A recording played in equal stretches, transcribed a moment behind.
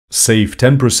Save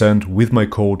 10% with my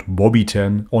code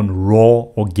BOBBY10 on raw,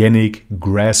 organic,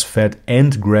 grass-fed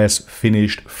and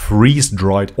grass-finished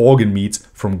freeze-dried organ meats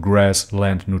from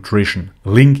Grassland Nutrition.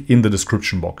 Link in the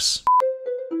description box.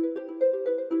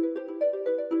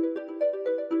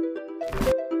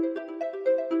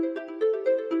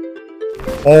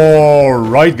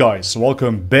 Alright guys,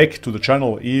 welcome back to the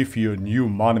channel. If you're new,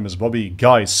 my name is Bobby.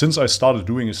 Guys, since I started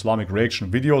doing Islamic reaction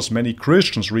videos, many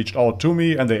Christians reached out to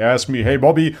me and they asked me, hey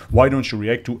Bobby, why don't you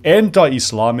react to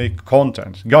anti-Islamic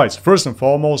content? Guys, first and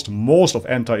foremost, most of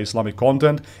anti-Islamic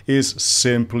content is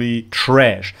simply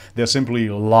trash. They're simply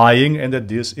lying and they're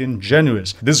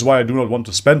disingenuous. This is why I do not want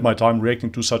to spend my time reacting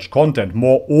to such content.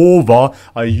 Moreover,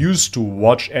 I used to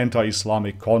watch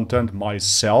anti-Islamic content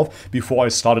myself before I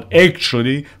started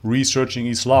actually researching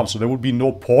Islam, so there would be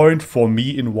no point for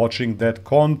me in watching that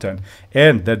content.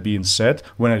 And that being said,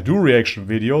 when I do reaction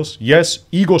videos, yes,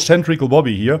 egocentrical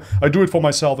Bobby here, I do it for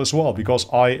myself as well because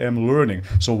I am learning.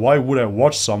 So why would I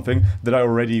watch something that I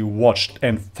already watched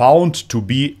and found to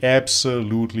be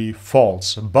absolutely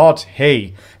false? But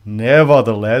hey,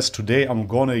 nevertheless, today I'm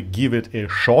gonna give it a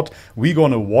shot. We're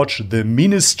gonna watch the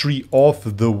Ministry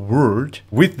of the Word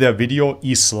with their video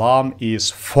Islam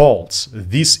is False.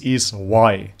 This is why.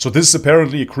 So this is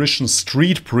apparently a Christian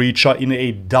street preacher in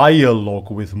a dialogue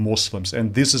with Muslims,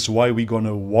 and this is why we're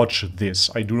gonna watch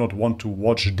this. I do not want to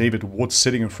watch David Wood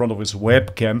sitting in front of his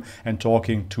webcam and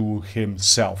talking to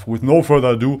himself. With no further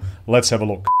ado, let's have a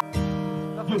look.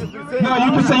 No,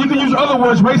 you can use other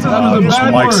words. Racism is a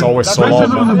bad word.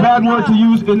 Racism is a bad word to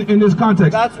use in this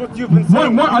context. That's what you've been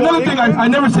saying. Another thing, I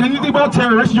never said anything about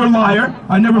terrorists. You're a liar.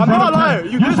 I never said a liar.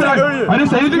 You said I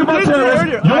didn't say anything about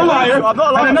terrorists. You're a liar.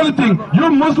 And another thing,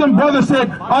 your Muslim brother said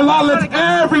Allah lets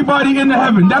everybody into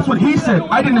heaven. That's what he said.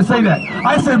 I didn't say that.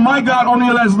 I said my God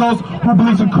only lets those who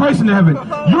believe in Christ into heaven.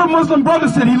 Your Muslim brother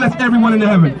said he lets everyone into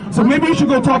heaven. So maybe you should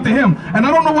go talk to him. And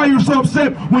I don't know why you're so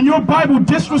upset when your Bible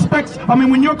disrespects.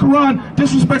 When your Quran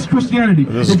disrespects Christianity.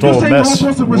 This is if you're saying we're all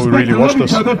supposed to respect really and love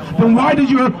each other, then why does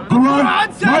your Quran?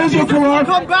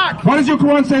 Why does your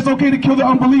Quran say it's okay to kill the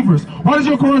unbelievers? Why does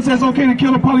your Quran say it's okay to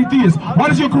kill the polytheists? Why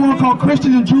does your Quran call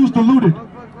Christians and Jews deluded?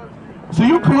 So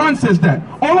your Quran says that.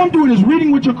 All I'm doing is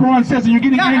reading what your Quran says, and you're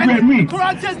getting angry at me. If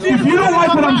you don't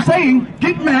like what I'm saying,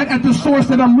 get mad at the source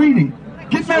that I'm reading.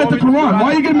 Get mad at the Quran. Why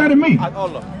are you getting mad at me?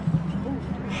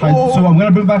 So I'm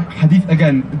gonna bring back hadith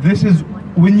again. This is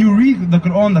when you read the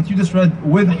Quran that you just read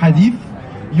with hadith,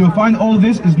 you'll find all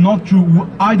this is not true.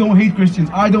 I don't hate Christians,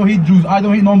 I don't hate Jews, I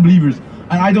don't hate non-believers,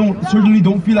 and I certainly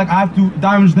don't feel like I have to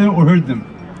damage them or hurt them.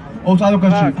 Also, I have a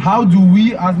question. How do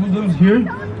we as Muslims here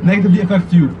negatively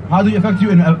affect you? How do you affect you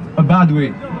in a bad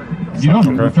way? You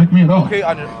don't affect me at all. Okay,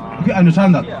 I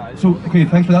understand that. So, okay,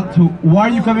 thanks for that. So why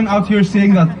are you coming out here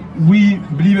saying that we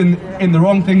believe in the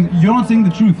wrong thing? You're not saying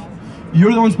the truth.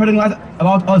 You're the one spreading lies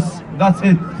about us. That's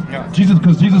it.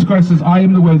 Because Jesus Christ says, I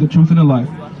am the way, the truth, and the life.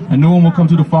 And no one will come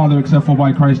to the Father except for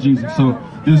by Christ Jesus. So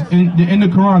in the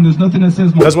Quran, there's nothing that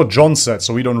says... That's what John said,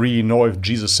 so we don't really know if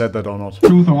Jesus said that or not.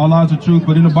 Truth or Allah is the truth,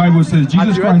 but in the Bible it says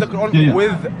Jesus Christ... the Quran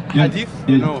with hadith?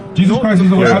 No. Jesus Christ is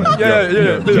the way... No,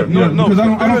 because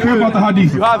I don't care about the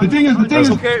hadith. The thing is,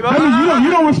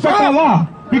 you don't respect Allah.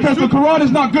 Because the Quran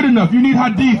is not good enough. You need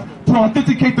hadith to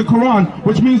authenticate the Quran,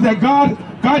 which means that God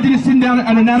didn't sit down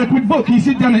an inadequate book. He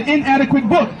sit down an inadequate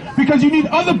book because you need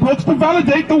other books to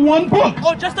validate the one book.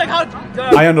 Oh, just like how...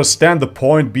 I understand the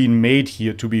point being made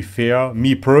here, to be fair.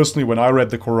 Me personally, when I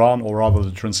read the Quran, or rather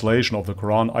the translation of the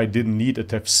Quran, I didn't need a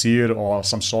tafsir or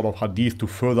some sort of hadith to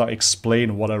further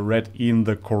explain what I read in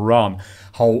the Quran.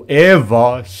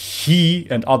 However, he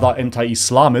and other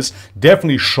anti-Islamists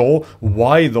definitely show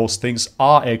why those things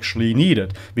are actually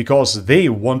needed, because they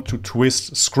want to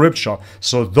twist scripture.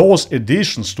 So those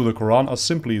additions to the Quran are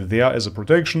simply there as a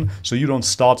protection, so you don't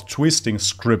start twisting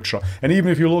scripture. And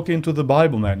even if you look into the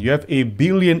Bible, man, you have a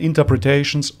billion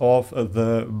interpretations of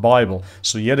the Bible.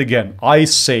 So yet again, I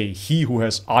say, he who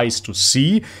has eyes to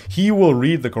see, he will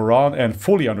read the Quran and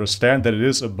fully understand that it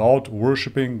is about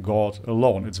worshiping God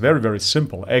alone. It's very, very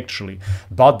simple, actually.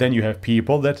 But then you have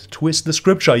people that twist the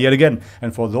scripture yet again.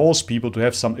 And for those people to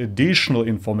have some additional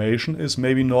information is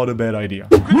maybe not a bad idea.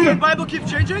 Could the Bible keep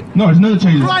changing? No, it's never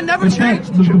changing. The Quran never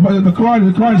changed. The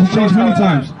Quran has changed many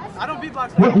times. I don't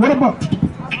beatbox.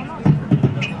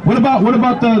 What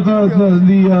about the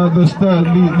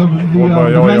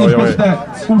manuscripts that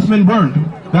Uthman burned?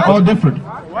 They're all different.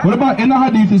 What about in the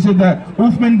hadith it said that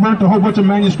Uthman burnt a whole bunch of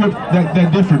manuscripts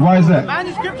that differed? Why is that?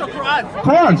 Manuscripts or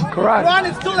Quran? Quran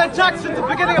is still intact since the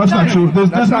beginning of time. That's not true.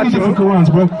 There's many different Qurans,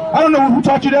 bro. I don't know who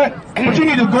taught you that. But you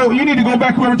need to go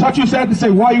back, whoever taught you that, to say,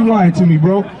 why are you lying to me,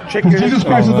 bro? Because Jesus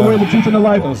Christ is the way, the truth, and the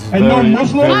life. And no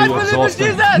Muslim. I believe in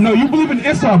Jesus. No, you believe in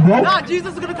Isa, bro. Nah,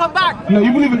 Jesus is gonna come back. No,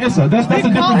 you believe in Isa. That's a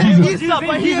different Jesus. Isa,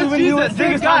 but he is Jesus.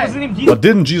 Same guy. But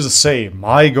didn't Jesus say,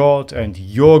 my God and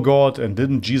your God? And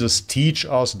didn't Jesus teach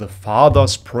us the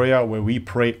Father's prayer, where we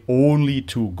pray only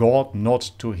to God,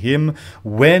 not to him?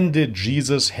 When did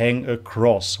Jesus hang a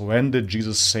cross? When did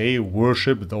Jesus say,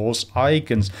 worship those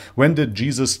icons? When did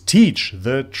Jesus teach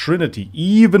the Trinity?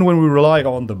 Even when we rely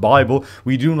on the Bible,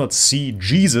 we do not see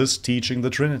Jesus teaching the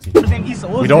Trinity.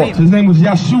 We don't. His name was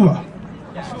Yeshua.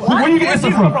 Where do you get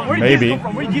Isa from? Maybe.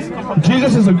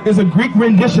 Jesus is a Greek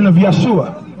rendition of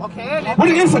Yeshua. Where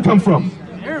did Isa come from?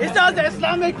 Isa is the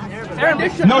Islamic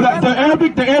rendition. No, the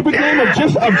Arabic name of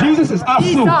Jesus is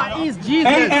Asu. Isa is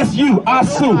Jesus. A-S-U,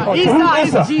 Asu. Isa Who is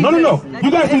Isa? is Jesus. No.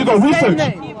 You guys need to go research.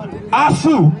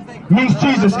 Asu means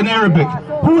Jesus in Arabic.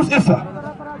 Who is Isa?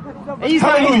 Isa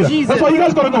Hallelujah. is Jesus. That's why you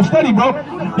guys gotta go study,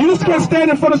 bro. You just can't stand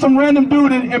in front of some random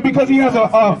dude and because he has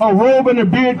a robe and a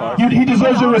beard, he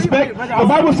deserves your respect. The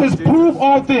Bible says, prove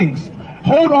all things.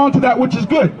 Hold on to that which is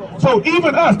good. So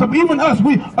even us,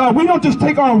 we don't just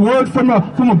take our word from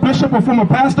a bishop or from a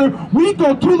pastor. We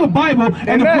go to the Bible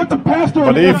and if what the pastor.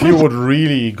 But if you would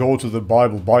really go to the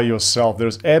Bible by yourself,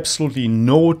 there's absolutely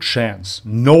no chance,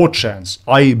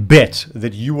 I bet,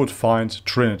 that you would find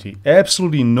Trinity.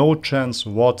 Absolutely no chance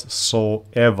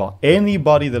whatsoever.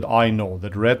 Anybody that I know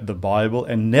that read the Bible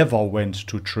and never went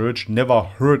to church, never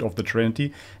heard of the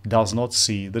Trinity, does not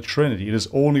see the Trinity. It is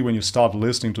only when you start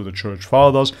listening to the church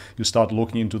fathers, you start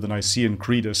looking into the Nicene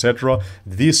Creed, etc.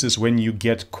 This is when you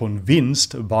get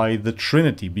convinced by the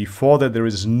Trinity. Before that, there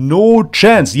is no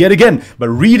chance, yet again, by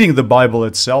reading the Bible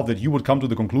itself, that you would come to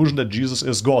the conclusion that Jesus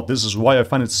is God. This is why I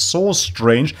find it so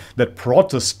strange that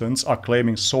Protestants are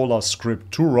claiming sola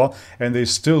scriptura and they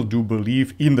still do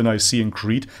believe in the Nicene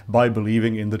Creed by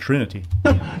believing in the Trinity.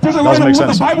 Doesn't make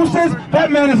sense. What the Bible says, that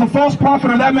man is a false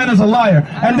prophet or that man is a liar.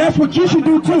 And that's what you should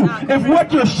do too. If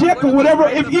what your shit or whatever,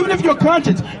 even if your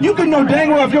conscience, you can know dang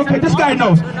well if your this guy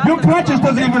knows your conscience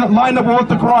doesn't even line up with what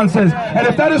the Quran says. And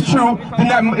if that is true,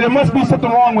 then there must be something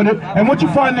wrong with it. And once you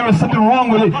find there is something wrong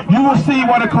with it, you will see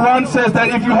why the Quran says that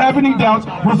if you have any doubts,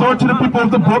 resort to the people of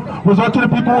the book, resort to the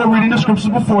people who are reading the scriptures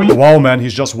before you. Wow, man,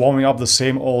 he's just warming up the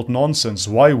same old nonsense.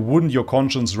 Why wouldn't your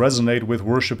conscience resonate with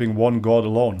worshipping one God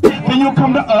alone? Then you'll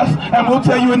come to us and we'll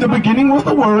tell you in the beginning was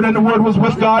the Word and the Word was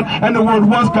with God and the Word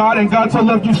was God and God so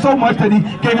loved you so much that he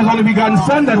gave his only begotten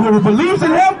Son that whoever believes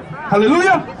in him,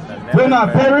 hallelujah, will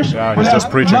not perish. Yeah, he's just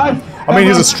preaching. I mean,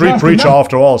 he's a street preacher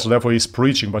after all, so therefore he's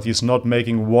preaching, but he's not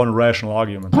making one rational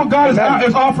argument. What God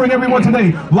is offering everyone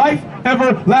today, life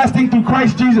everlasting through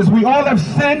Christ Jesus. We all have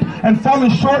sinned and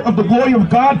fallen short of the glory of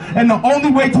God, and the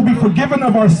only way to be forgiven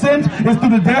of our sins is through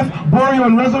the death, burial,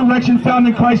 and resurrection found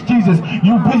in Christ Jesus.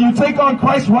 You take on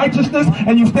Christ's righteousness,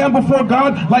 and you stand before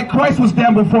God like Christ was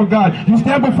stand before God. You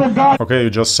stand before God. Okay, you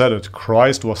just said it.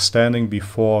 Christ was standing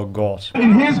before God.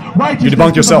 In his righteousness. You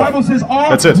debunked yourself. The Bible says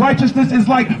all That's it. righteousness is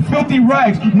like filthy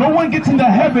rags. No one gets into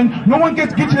heaven, no one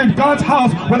gets into God's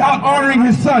house without honoring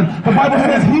his Son. The Bible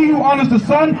says he who honors the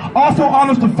Son also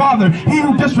honors the Father. He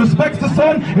who disrespects the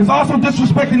Son is also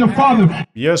disrespecting the Father.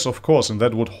 Yes, of course, and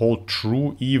that would hold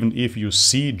true even if you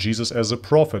see Jesus as a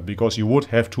prophet, because you would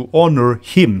have to honor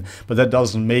him, but that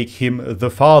doesn't make him the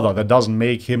Father, that doesn't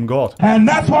make him God. And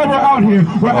that's why we're out here.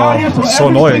 We're out here so every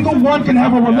annoying. single one can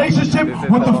have a relationship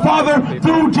with the Father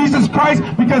through Jesus Christ,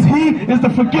 because he is the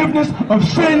forgiveness of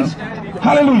sins.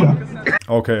 Hallelujah.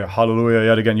 Okay, hallelujah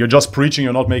yet again. You're just preaching,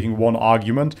 you're not making one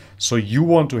argument. So you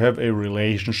want to have a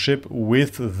relationship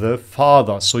with the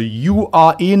Father. So you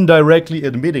are indirectly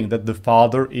admitting that the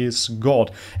Father is God.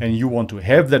 And you want to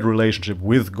have that relationship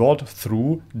with God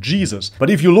through Jesus. But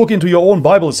if you look into your own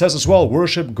Bible, it says as well,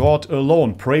 worship God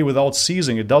alone, pray without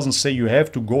ceasing. It doesn't say you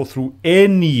have to go through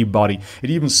anybody.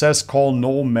 It even says call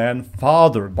no man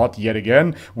Father. But yet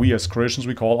again, we as Christians,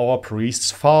 we call our priests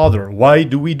Father. Why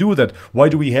do we do that? Why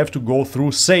do we have to go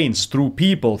through saints, through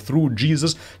people, through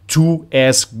Jesus to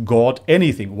ask God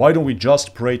anything? Why don't we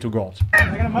just pray to God?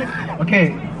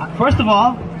 Okay, first of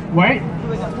all, right,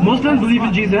 Muslims believe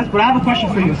in Jesus, but I have a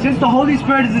question for you. Since the Holy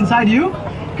Spirit is inside you,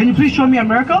 can you please show me a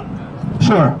miracle?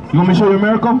 Sure. You want me to show you a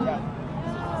miracle?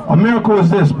 A miracle is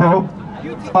this, bro.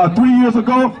 3 years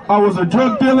ago, I was a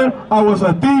drug dealer, I was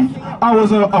a thief, I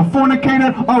was a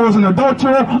fornicator, I was an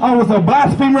adulterer, I was a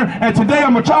blasphemer, and today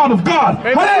I'm a child of God.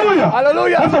 Amen. Hallelujah!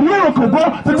 Hallelujah! That's a miracle,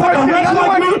 bro. To take a wretch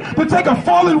like me, to take a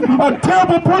fallen, a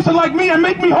terrible person like me and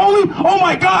make me holy, oh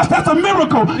my gosh, that's a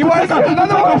miracle. To take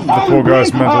a fallen being,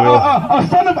 a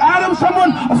son of Adam,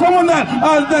 someone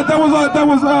that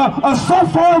was so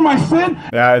far in my sin.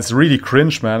 Yeah, it's really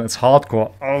cringe, man. It's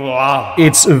hardcore.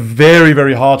 It's very,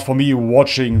 very hard for me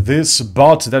watching this,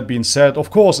 but that being said, of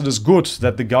course it is good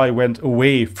that the guy went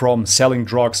away from selling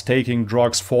drugs, taking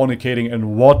drugs, fornicating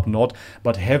and whatnot,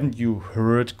 but haven't you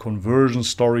heard conversion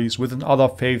stories within other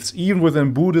faiths, even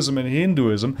within Buddhism and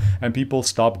Hinduism, and people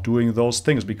stop doing those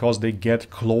things because they get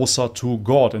closer to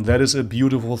God, and that is a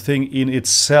beautiful thing in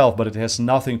itself, but it has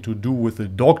nothing to do with the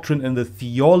doctrine and the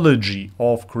theology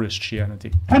of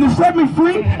Christianity. And it set me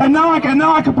free, and now I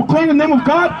can proclaim the name of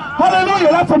God.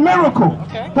 Hallelujah! That's a miracle.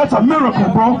 That's a miracle,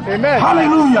 bro. Amen.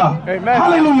 Hallelujah. Amen.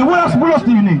 Hallelujah. What else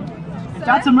do you need? If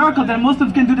that's a miracle, then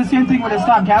Muslims can do the same thing with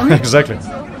Islam, can we? Exactly.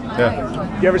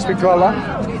 Yeah. You ever speak to Allah?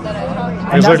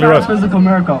 And Exactly that's not right. a physical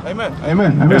miracle. Amen.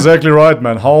 Amen. Amen. Exactly right,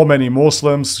 man. How many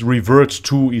Muslims revert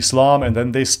to Islam and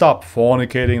then they stop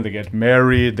fornicating, they get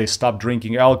married, they stop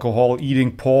drinking alcohol,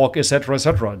 eating pork, etc.,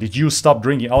 etc. Did you stop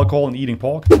drinking alcohol and eating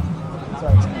pork?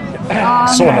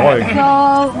 So annoying.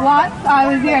 So once I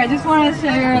was here, I just want to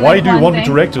share. Why do you want me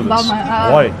to react to this?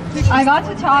 Why? I got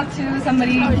to talk to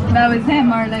somebody that was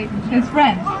him or like his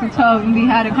friend. So we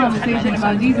had a conversation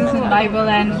about Jesus and the Bible,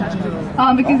 and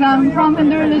because I'm from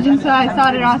Hindu religion, so I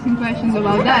started asking questions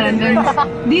about that. And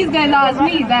then these guys asked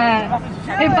me that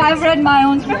if I've read my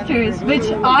own scriptures, which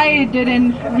I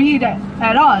didn't read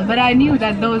at all, but I knew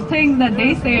that those things that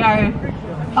they say are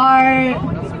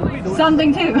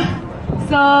something too.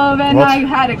 So when I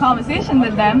had a conversation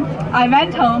with them, I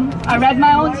went home, I read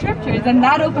my own scriptures, and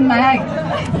that opened my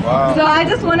eyes. Wow. So I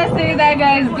just want to say that,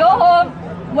 guys, go home,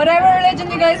 whatever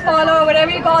religion you guys follow,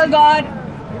 whatever you call God,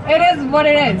 it is what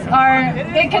it is, or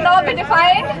it cannot be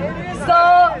defined. So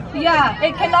yeah,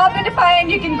 it cannot be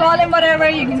defined. You can call him whatever,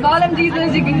 you can call him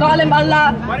Jesus, you can call him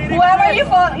Allah, whoever you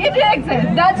follow, it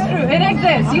exists. That's true, it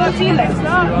exists, you'll feel it.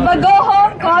 But go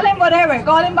home, call him whatever,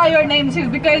 call him by your name too,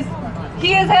 because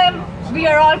he is him. We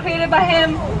are all created by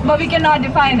him, but we cannot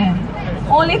define him.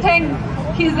 Only thing,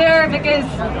 he's there because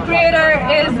creator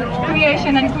is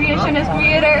creation and creation is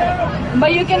creator.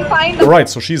 But you can find... Right,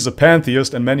 so she's a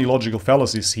pantheist and many logical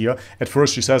fallacies here. At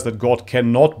first she says that God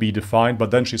cannot be defined,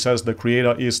 but then she says the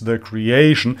creator is the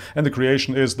creation and the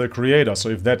creation is the creator. So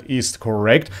if that is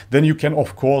correct, then you can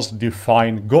of course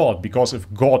define God, because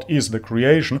if God is the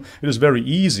creation, it is very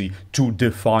easy to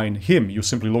define him. You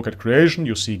simply look at creation,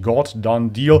 you see God, done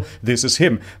deal, this is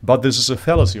him. But this is a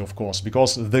fallacy, of course,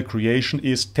 because the creation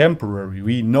is temporary.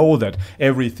 We know that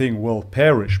everything will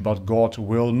perish, but God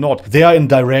will not. They are in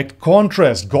direct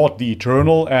contrast, God the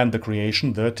eternal and the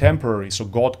creation the temporary. So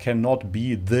God cannot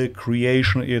be the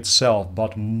creation itself.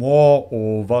 But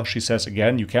moreover, she says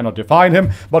again, you cannot define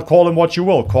him, but call him what you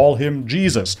will. Call him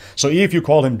Jesus. So if you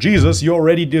call him Jesus, you're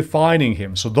already defining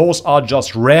him. So those are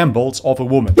just rambles of a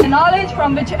woman. The knowledge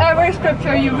from whichever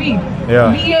scripture you read.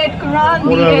 Yeah. Be it Quran,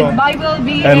 be it Bible,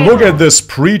 be and it... look at this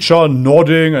preacher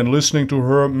nodding and listening to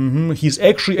her. He's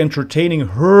actually entertaining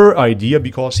her idea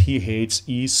because he hates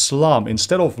Islam.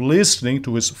 Instead of listening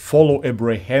to his fellow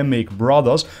Abrahamic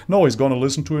brothers, no, he's gonna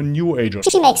listen to a New Ager.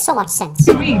 She makes so much sense.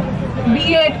 Read.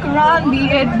 Be it Quran, be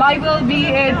it Bible, be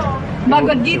it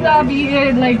Bhagavad Gita, be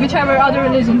it like whichever other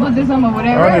religion, Buddhism or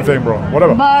whatever. Anything, bro.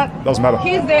 Whatever. But doesn't matter.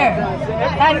 He's there.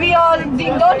 And we all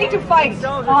don't need to fight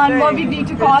on what we need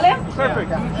to call him.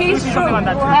 He's true.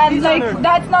 And like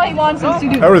that's not he wants us to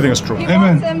do. Everything is true. He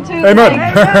wants him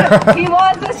to he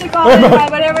wants us to call him by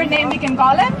whatever name we can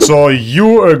call him. So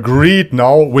you agreed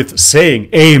now with saying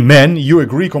amen. You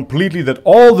agree completely that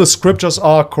all the scriptures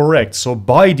are correct. So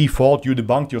by default you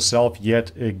debunked yourself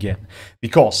yet again.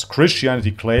 Because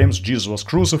Christianity claims Jesus was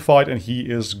crucified and he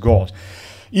is God.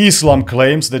 Islam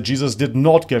claims that Jesus did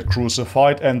not get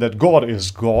crucified and that God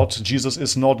is God. Jesus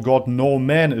is not God, no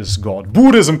man is God.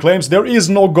 Buddhism claims there is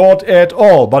no God at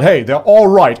all. But hey, they're all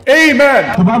right.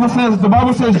 Amen! The Bible says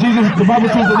Jesus, the Bible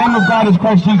says the name of God is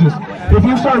Christ Jesus. If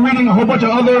you start reading a whole bunch of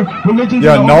other religions...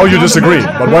 Yeah, now you disagree.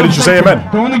 But why did you say amen?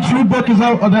 The only true book is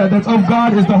that's of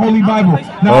God is the Holy Bible.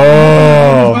 Now,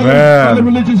 oh, other man.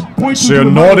 religions point So you're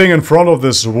nodding in front of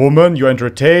this woman, you're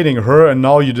entertaining her, and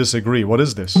now you disagree. What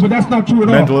is this? But that's not true at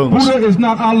all. Mental illness. Buddha is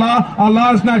not Allah.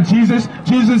 Allah is not Jesus.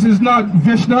 Jesus is not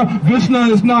Vishnu. Vishnu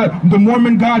is not the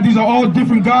Mormon God. These are all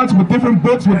different gods with different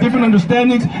books, with different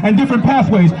understandings, and different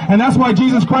pathways. And that's why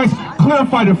Jesus Christ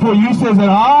clarified it for you. He says that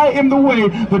I am the way,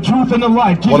 the truth, and and the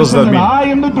life. Jesus What does that said, mean? I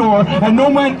am the door, and no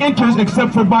man enters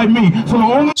except for by me. So the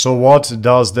only So what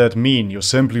does that mean? You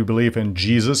simply believe in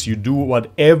Jesus, you do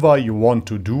whatever you want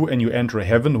to do, and you enter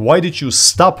heaven. Why did you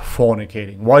stop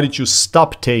fornicating? Why did you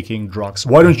stop taking drugs?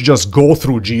 Why don't you just go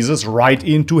through Jesus right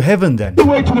into heaven then?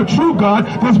 way to the true God.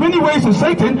 There's many ways to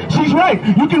Satan. She's right.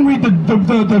 You can read the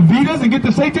Vedas and get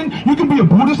to Satan. You can be a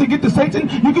Buddhist and get to Satan.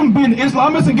 You can be an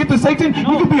Islamist and get to Satan.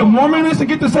 You can be a Mormonist and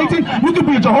get to Satan. You can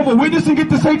be a Jehovah's Witness and get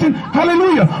to Satan.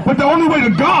 Hallelujah. But the only way to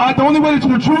God, the only way to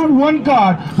the true one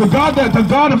God, the God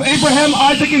of Abraham,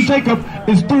 Isaac, and Jacob,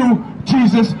 is through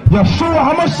Jesus,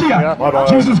 Yeshua HaMashiach,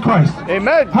 Jesus Christ.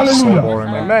 Amen. Hallelujah. So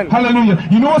boring, man. Amen. Hallelujah.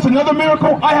 You know what's another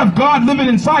miracle? I have God living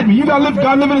inside me. You got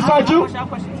God living inside you?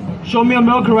 Show me a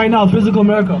miracle right now, a physical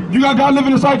miracle. You got God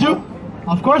living inside you?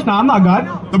 Of course not, I'm not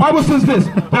God. The Bible says this,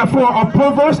 that for a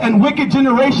perverse and wicked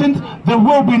generation, there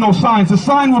will be no signs. The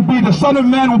sign will be the Son of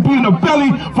Man will be in the belly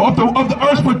of the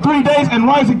earth for 3 days and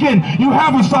rise again. You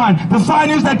have a sign. The sign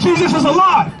is that Jesus is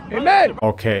alive. Amen.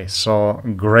 Okay, so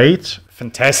great,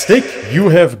 fantastic. You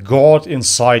have God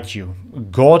inside you.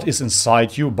 God is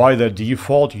inside you. By their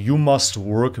default, you must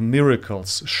work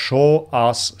miracles. Show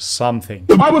us something.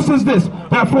 The Bible says this,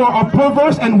 that for a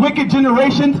perverse and wicked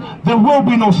generation, there will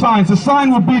be no signs. The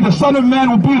sign will be the Son of Man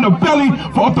will be in the belly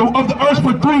of the earth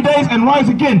for 3 days and rise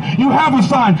again. You have a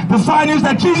sign. The sign is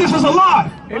that Jesus is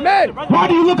alive. Amen. Why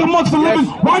do you look amongst the living?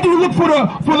 Why do you look for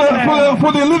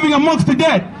the living amongst the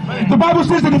dead? The Bible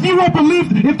says that if they won't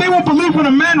believe when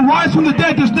a man rises from the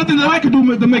dead, there's nothing that I can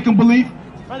do to make them believe.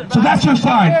 So that's your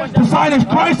sign. The sign is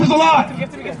Christ is alive.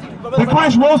 That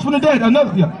Christ rose from the dead.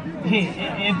 Another, yeah.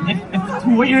 If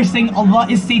what you're saying, Allah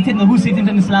is Satan, then who's Satan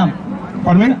in Islam?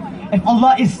 Pardon me? If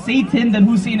Allah is Satan, then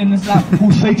who's Satan in Islam?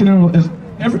 Who's Satan is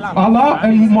Allah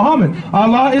and Muhammad.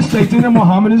 Allah is Satan and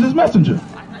Muhammad is his messenger.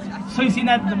 So you see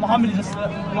that the Muhammad is just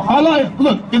Allah,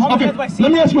 look, okay. Let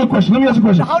me ask you a question. How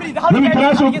do you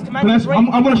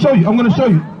I'm going to show you. I'm going to show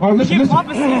you.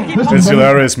 Listen. It's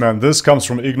hilarious, man. This comes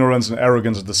from ignorance and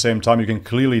arrogance at the same time. You can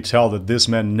clearly tell that this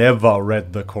man never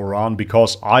read the Quran,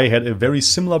 because I had a very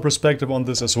similar perspective on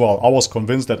this as well. I was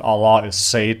convinced that Allah is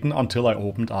Satan until I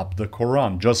opened up the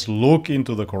Quran. Just look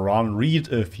into the Quran, read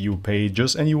a few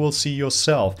pages, and you will see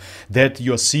yourself that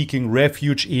you're seeking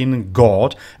refuge in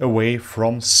God away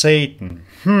from Satan.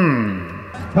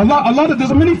 Allah, there's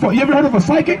a many. You ever heard of a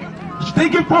psychic? They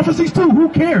give prophecies too. Who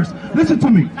cares? Listen to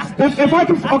me. If I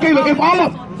can, okay, look, if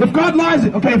God lies,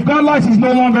 okay, if God lies, he's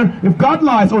no longer. If God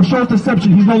lies or shows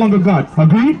deception, he's no longer God.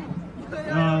 Agreed?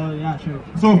 Yeah, sure.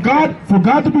 So for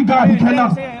God to be God, he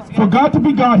cannot. For God to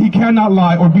be God, he cannot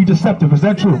lie or be deceptive. Is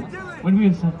that true? What do you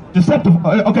mean deceptive?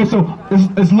 Deceptive. Okay, so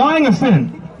is lying a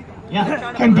sin?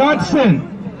 Yeah. Can God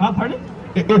sin? Pardon?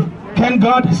 Can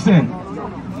God sin?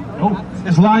 Oh,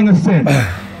 is lying a sin?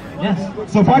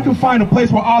 Yes. So if I can find a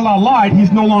place where Allah lied,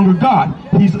 he's no longer God.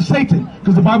 He's Satan.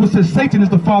 Because the Bible says Satan is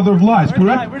the father of lies,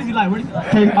 correct? Where does he lie?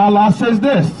 Okay, Allah says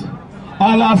this.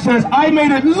 Allah says, I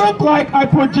made it look like I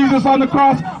put Jesus on the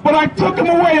cross, but I took him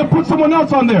away and put someone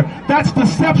else on there. That's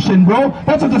deception, bro.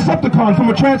 That's a Decepticon from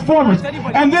a Transformers.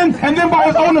 And then by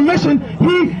his own admission,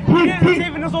 he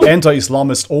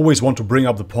Anti-Islamists always want to bring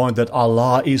up the point that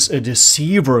Allah is a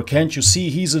deceiver. Can't you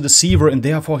see? He's a deceiver and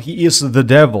therefore he is the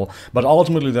devil. But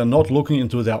ultimately they're not looking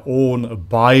into their own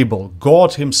Bible.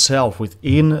 God himself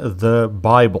within the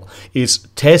Bible is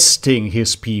testing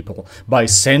his people by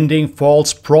sending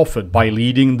false prophet, by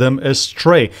leading them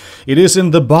astray. It is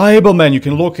in the Bible, man. You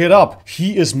can look it up.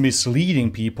 He is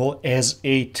misleading people as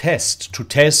a test, to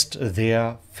test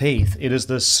their faith. It is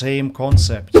the same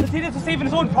concept. He did it to save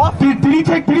his own prophet. Did he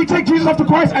take Jesus off the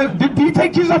cross? Did he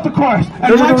take Jesus off the cross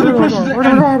and lie to the Christians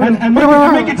and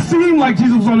make it seem like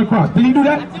Jesus was on the cross? Did he do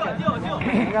that?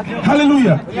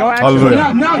 Hallelujah.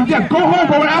 Hallelujah. Now, go home,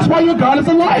 bro, and ask why your God is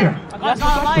a liar. That's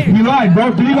not a liar. He lied, bro.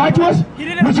 Did he lie to us? He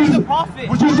didn't save the prophet.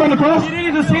 Was Jesus on the cross? He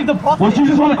didn't save the prophet. Was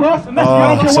Jesus on the cross?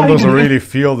 Sometimes I really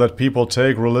feel that people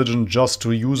take religion just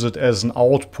to use it as an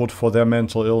output for their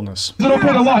mental illness. Is it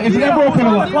okay to lie? Is it ever okay to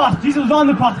lie? Jesus was on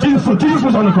the cross. Jesus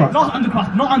was on the cross. Not on the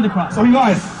cross. Not on the cross. So he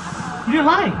lied. He didn't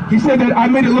lie. He said that I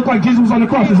made it look like Jesus was on the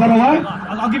cross. Is that a lie?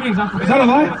 I'll give you an example. Is that a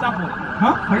lie?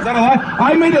 Huh? Is that a lie?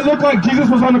 I made it look like Jesus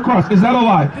was on the cross. Is that a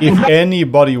lie? If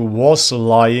anybody was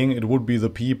lying, it would be the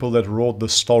people that wrote the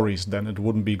stories, then it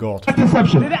wouldn't be God.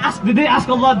 Deception. Did they ask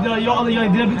Allah,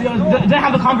 did they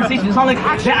have a conversation? It's not like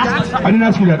they asked. I didn't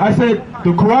ask you that. I said,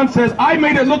 the Quran says, I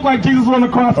made it look like Jesus was on the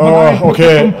cross.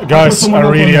 Okay, guys, I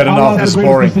really had enough. This is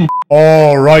boring.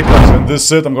 Alright guys, and this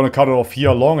is it. I'm gonna cut it off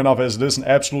here long enough as it is an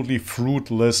absolutely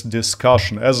fruitless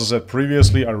discussion. As I said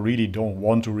previously, I really don't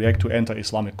want to react to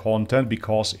anti-Islamic content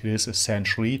because it is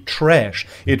essentially trash.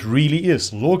 It really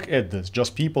is. Look at this.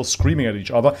 Just people screaming at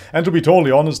each other. And to be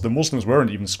totally honest, the Muslims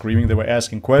weren't even screaming, they were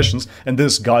asking questions. And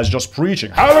this guy's just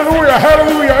preaching. Hallelujah,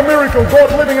 hallelujah, a miracle,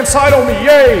 God living inside of me,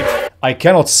 yay! I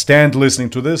cannot stand listening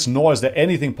to this, nor is there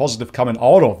anything positive coming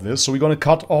out of this, so we're gonna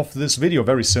cut off this video,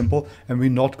 very simple, and we're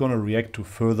not gonna react to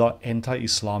further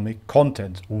anti-Islamic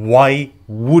content. Why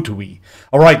would we?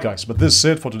 Alright guys, but this is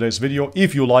it for today's video.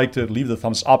 If you liked it, leave the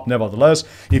thumbs up nevertheless.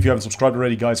 If you haven't subscribed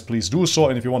already, guys, please do so,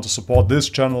 and if you want to support this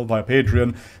channel via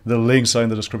Patreon, the links are in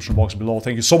the description box below.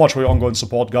 Thank you so much for your ongoing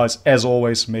support, guys. As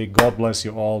always, may God bless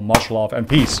you all. Much love and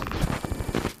peace.